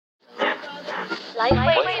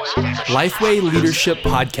Lifeway Leadership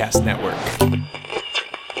Podcast Network.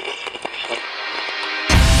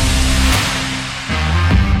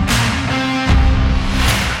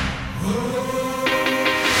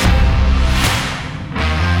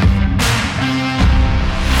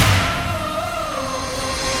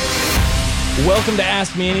 Welcome to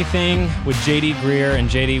Ask Me Anything with JD Greer. And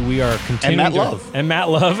JD, we are continuing And Matt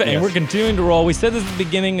Love. And Yes. we're continuing to roll. We said this at the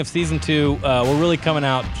beginning of season 2. We're really coming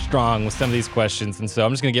out strong with some of these questions. And so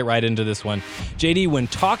I'm just going to get right into this one. JD, when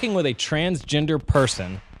talking with a transgender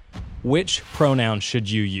person, which pronoun should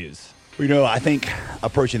you use? You know, I think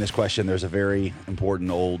approaching this question, there's a very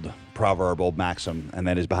important old proverb, old maxim, and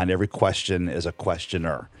that is behind every question is a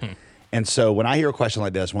questioner. And so when I hear a question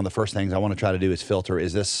like this, one of the first things I want to try to do is filter,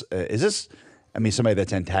 is this, somebody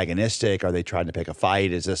that's antagonistic? Are they trying to pick a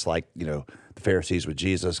fight? Is this like, the Pharisees with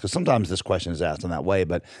Jesus? Because sometimes this question is asked in that way,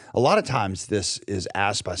 but a lot of times this is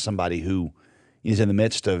asked by somebody who is in the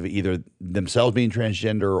midst of either themselves being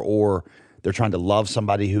transgender or they're trying to love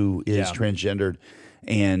somebody who is transgendered.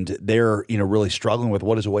 And they're, really struggling with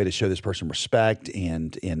what is a way to show this person respect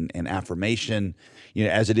and affirmation.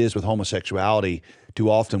 As it is with homosexuality, too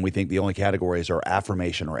often we think the only categories are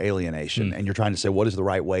affirmation or alienation. And you're trying to say, what is the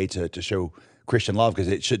right way to show Christian love? Because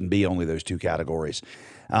it shouldn't be only those two categories.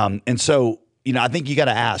 And so, I think you got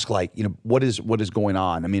to ask, what is going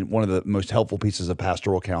on? I mean, one of the most helpful pieces of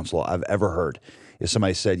pastoral counsel I've ever heard is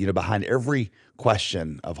somebody said, behind every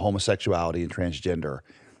question of homosexuality and transgender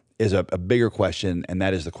is a bigger question, and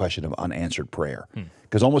that is the question of unanswered prayer.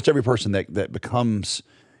 Because almost every person that becomes,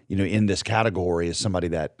 in this category is somebody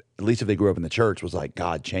that, at least if they grew up in the church, was like,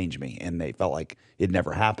 God changed me, and they felt like it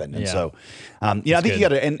never happened. And so, I think you got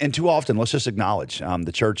to, and too often, let's just acknowledge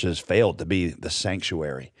the church has failed to be the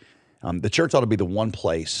sanctuary. The church ought to be the one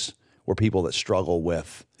place where people that struggle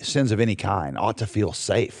with sins of any kind ought to feel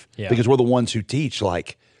safe, because we're the ones who teach,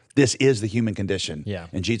 this is the human condition.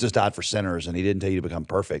 And Jesus died for sinners, and he didn't tell you to become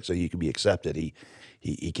perfect so you could be accepted.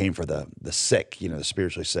 He came for the sick, the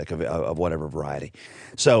spiritually sick of whatever variety.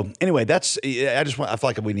 So anyway, I feel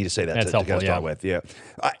like we need to say that That's to helpful, kind of start with.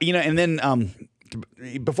 And then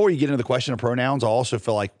before you get into the question of pronouns, I also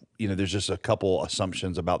feel like, there's just a couple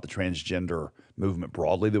assumptions about the transgender movement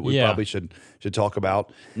broadly that we probably should talk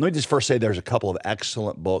about. Let me just first say there's a couple of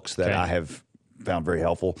excellent books that I have found very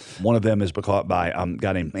helpful. One of them is by a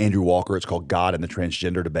guy named Andrew Walker. It's called God and the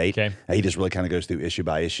Transgender Debate. He just really kind of goes through issue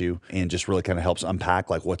by issue and just really kind of helps unpack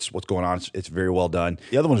what's going on. It's very well done.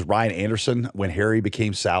 The other one is Ryan Anderson, When Harry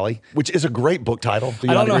Became Sally, which is a great book title.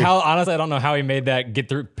 I don't know how he made that get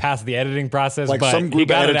through past the editing process. Like but some group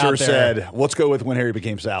editor said, let's go with When Harry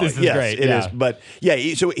Became Sally. This is great. It is. But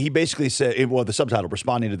so he basically said, the subtitle,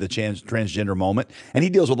 Responding to the Transgender Moment. And he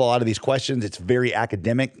deals with a lot of these questions. It's very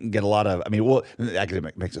academic. Get a lot of,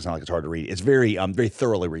 academic makes it sound like it's hard to read. It's very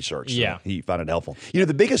thoroughly researched. So he found it helpful.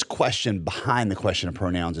 The biggest question behind the question of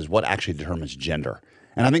pronouns is what actually determines gender.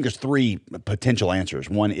 And I think there's three potential answers.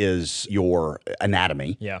 One is your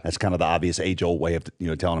anatomy. That's kind of the obvious age-old way of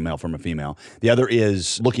telling a male from a female. The other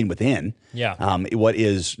is looking within. What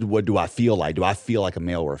do I feel like? Do I feel like a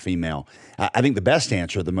male or a female? I think the best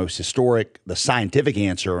answer, the most historic, the scientific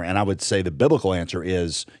answer, and I would say the biblical answer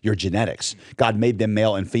is your genetics. God made them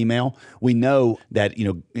male and female. We know that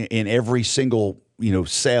in every single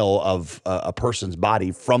cell of a person's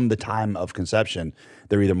body from the time of conception,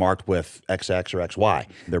 they're either marked with XX or XY.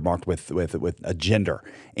 They're marked with a gender.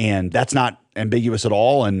 And that's not ambiguous at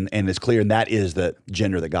all, and it's clear, and that is the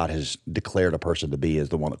gender that God has declared a person to be, is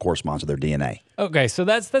the one that corresponds to their DNA. Okay, so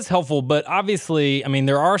that's helpful, but obviously,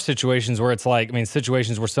 there are situations where it's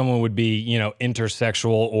situations where someone would be,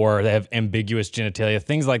 intersexual or they have ambiguous genitalia,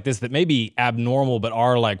 things like this that may be abnormal but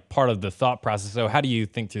are part of the thought process. So how do you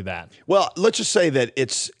think through that? Well, let's just say that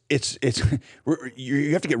it's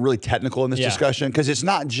you have to get really technical in this discussion, because it's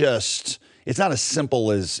not as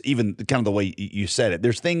simple as even kind of the way you said it.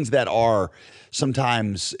 There's things that are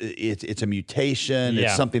sometimes it's a mutation.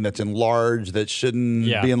 It's something that's enlarged that shouldn't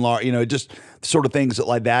be enlarged. Just sort of things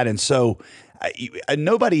like that. And so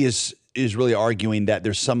nobody is really arguing that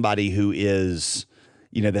there's somebody who is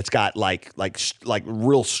that's got like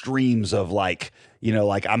real streams of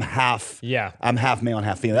I'm half male and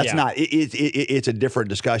half female. That's not. It's a different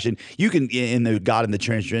discussion. You can, in the God and the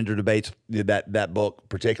Transgender Debates, that book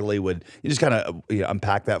particularly would just kind of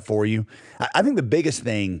unpack that for you. I think the biggest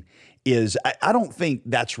thing is I don't think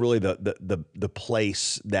that's really the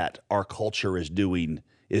place that our culture is doing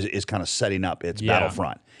is kind of setting up its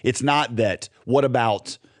battlefront. It's not that. What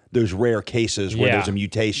about those rare cases where there's a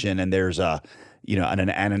mutation and there's an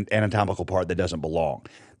anatomical part that doesn't belong?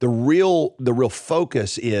 The real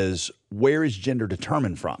focus is where is gender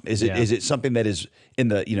determined from? Is it something that is in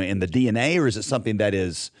the DNA, or is it something that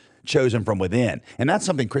is chosen from within? And that's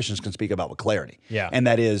something Christians can speak about with clarity. Yeah. And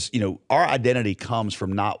that is, our identity comes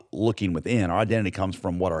from not looking within. Our identity comes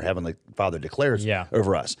from what our Heavenly Father declares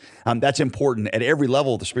over us. That's important at every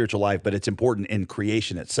level of the spiritual life, but it's important in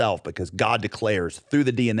creation itself, because God declares through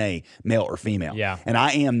the DNA, male or female. Yeah. And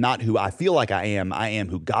I am not who I feel like I am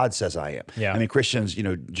who God says I am. Yeah. I mean, Christians,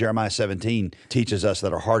 Jeremiah 17 teaches us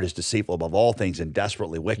that our heart is deceitful above all things and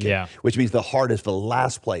desperately wicked, which means the heart is the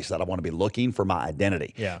last place that I want to be looking for my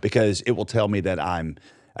identity. Yeah. Because it will tell me that I'm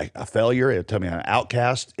a failure. It'll tell me I'm an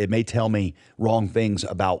outcast. It may tell me wrong things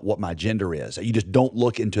about what my gender is. You just don't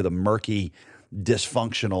look into the murky,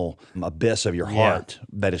 dysfunctional abyss of your heart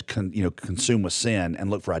that is consumed with sin and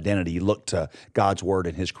look for identity. You look to God's word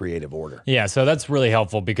and his creative order. Yeah, so that's really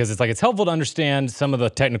helpful, because it's helpful to understand some of the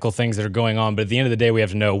technical things that are going on, but at the end of the day, we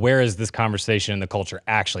have to know, where is this conversation in the culture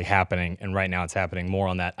actually happening? And right now it's happening more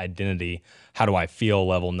on that identity, how do I feel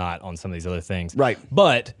level, not on some of these other things. Right.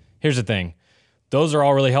 But here's the thing. Those are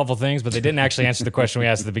all really helpful things, but they didn't actually answer the question we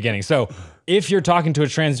asked at the beginning. So if you're talking to a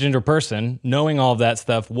transgender person, knowing all of that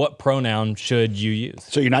stuff, what pronoun should you use?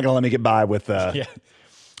 So you're not going to let me get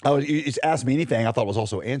you asked me anything. I thought it was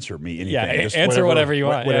also answer me anything. Yeah, answer whatever you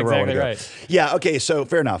want. Whatever exactly right. Yeah, okay, so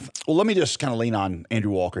fair enough. Well, let me just kind of lean on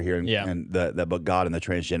Andrew Walker here and the book God and the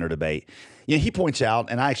Transgender Debate. He points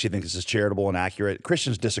out, and I actually think this is charitable and accurate,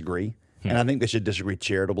 Christians disagree. And I think they should disagree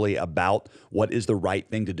charitably about what is the right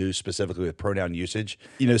thing to do specifically with pronoun usage.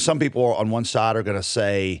 Some people on one side are going to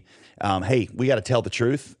say, hey, we got to tell the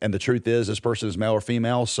truth. And the truth is this person is male or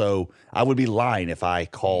female. So I would be lying if I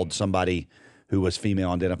called somebody who was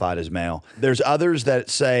female identified as male. There's others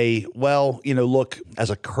that say, well, look,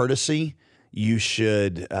 as a courtesy, you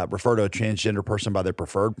should refer to a transgender person by their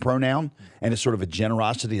preferred pronoun. And it's sort of a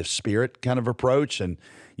generosity of spirit kind of approach. And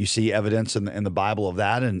you see evidence in the Bible of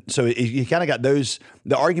that. And so you kind of got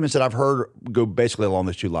the arguments that I've heard go basically along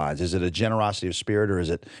those two lines. Is it a generosity of spirit, or is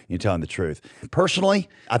it telling the truth? Personally,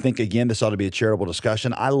 I think, again, this ought to be a charitable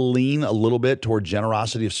discussion. I lean a little bit toward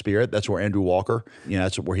generosity of spirit. That's where Andrew Walker,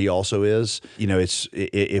 that's where he also is. It's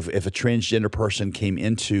if a transgender person came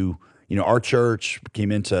into, our church,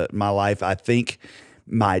 came into my life, I think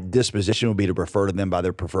my disposition would be to refer to them by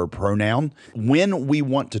their preferred pronoun. When we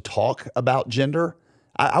want to talk about gender,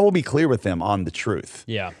 I will be clear with them on the truth.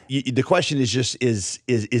 Yeah. The question is just, is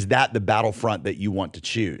that the battlefront that you want to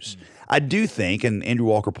choose? I do think, and Andrew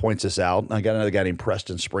Walker points this out, I got another guy named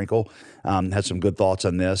Preston Sprinkle, had some good thoughts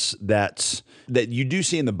on this, that you do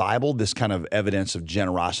see in the Bible this kind of evidence of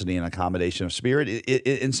generosity and accommodation of spirit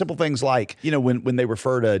in simple things like, when they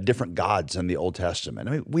refer to different gods in the Old Testament.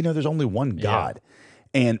 I mean, we know there's only one God.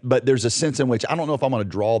 But there's a sense in which I don't know if I'm going to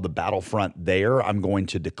draw the battlefront there. I'm going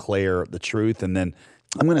to declare the truth, and then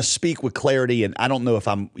I'm going to speak with clarity. And I don't know if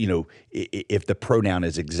if the pronoun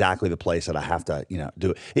is exactly the place that I have to,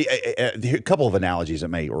 do it. A couple of analogies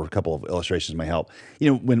or a couple of illustrations may help.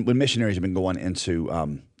 When missionaries have been going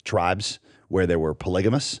into tribes where they were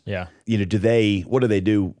polygamous, what do they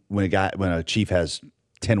do when a chief has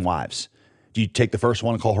 10 wives? Do you take the first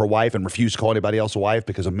one and call her wife and refuse to call anybody else a wife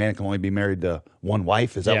because a man can only be married to one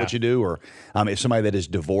wife? Is that what you do? Or if somebody that is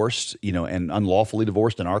divorced, and unlawfully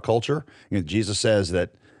divorced in our culture, Jesus says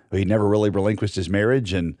that he never really relinquished his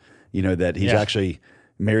marriage, and that he's actually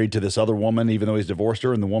married to this other woman, even though he's divorced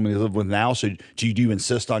her, and the woman he lives with now. So do you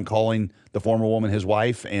insist on calling the former woman his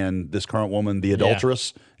wife and this current woman the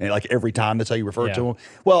adulteress? And like every time that's how you refer to him?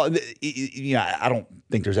 Well, I don't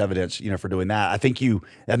think there's evidence, for doing that. I think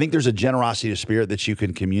there's a generosity of spirit that you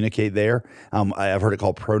can communicate there. I've heard it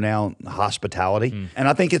called pronoun hospitality. And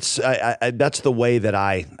I think it's, that's the way that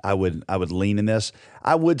I would lean in this.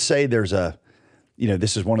 I would say there's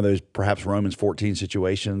this is one of those perhaps Romans 14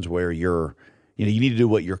 situations where you need to do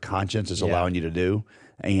what your conscience is allowing you to do.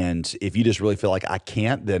 And if you just really feel like I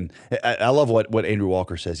can't, then I love what Andrew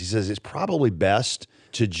Walker says. He says it's probably best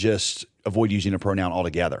to just avoid using a pronoun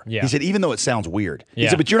altogether. Yeah. He said, even though it sounds weird. He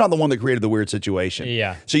said, but you're not the one that created the weird situation.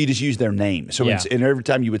 Yeah. So you just use their name. So and every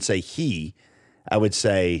time you would say he, I would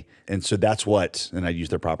say, and so that's what, and I'd use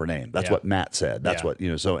their proper name. That's what Matt said. That's what,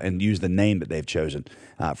 so, and use the name that they've chosen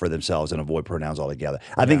for themselves and avoid pronouns altogether.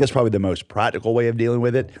 I think that's probably the most practical way of dealing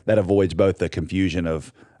with it. That avoids both the confusion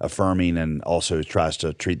of affirming and also tries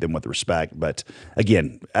to treat them with respect. But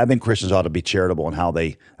again, I think Christians ought to be charitable in how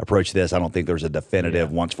they approach this. I don't think there's a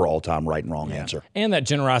definitive once for all time right and wrong answer. And that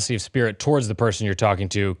generosity of spirit towards the person you're talking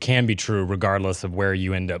to can be true regardless of where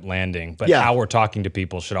you end up landing. But how we're talking to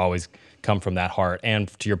people should always come from that heart. And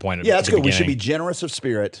to your point, that's good. We should be generous of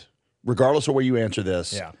spirit, regardless of where you answer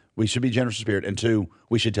this. Yeah. We should be generous of spirit. And two,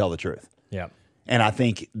 we should tell the truth. Yeah. And I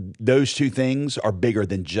think those two things are bigger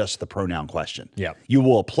than just the pronoun question. Yeah. You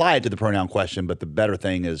will apply it to the pronoun question, but the better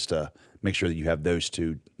thing is to make sure that you have those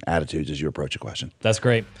two attitudes as you approach a question. That's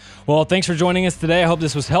great. Well, thanks for joining us today. I hope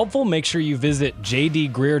this was helpful. Make sure you visit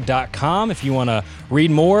jdgreer.com if you want to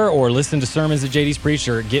read more or listen to sermons that JD's preached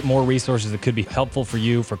or get more resources that could be helpful for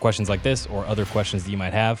you for questions like this or other questions that you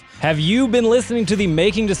might have. Have you been listening to the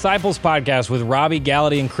Making Disciples podcast with Robbie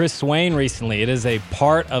Gallaty and Chris Swain recently? It is a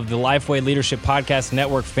part of the Lifeway Leadership Podcast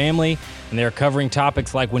Network family, and they are covering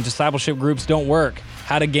topics like when discipleship groups don't work,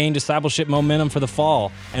 how to gain discipleship momentum for the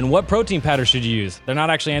fall, and what protein powder should you use. They're not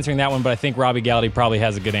actually answering that one, but I think Robbie Gallaty probably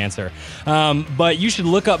has a good answer. But you should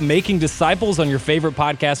look up Making Disciples on your favorite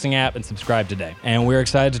podcasting app and subscribe today. And we're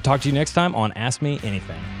excited to talk to you next time on Ask Me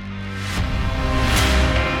Anything.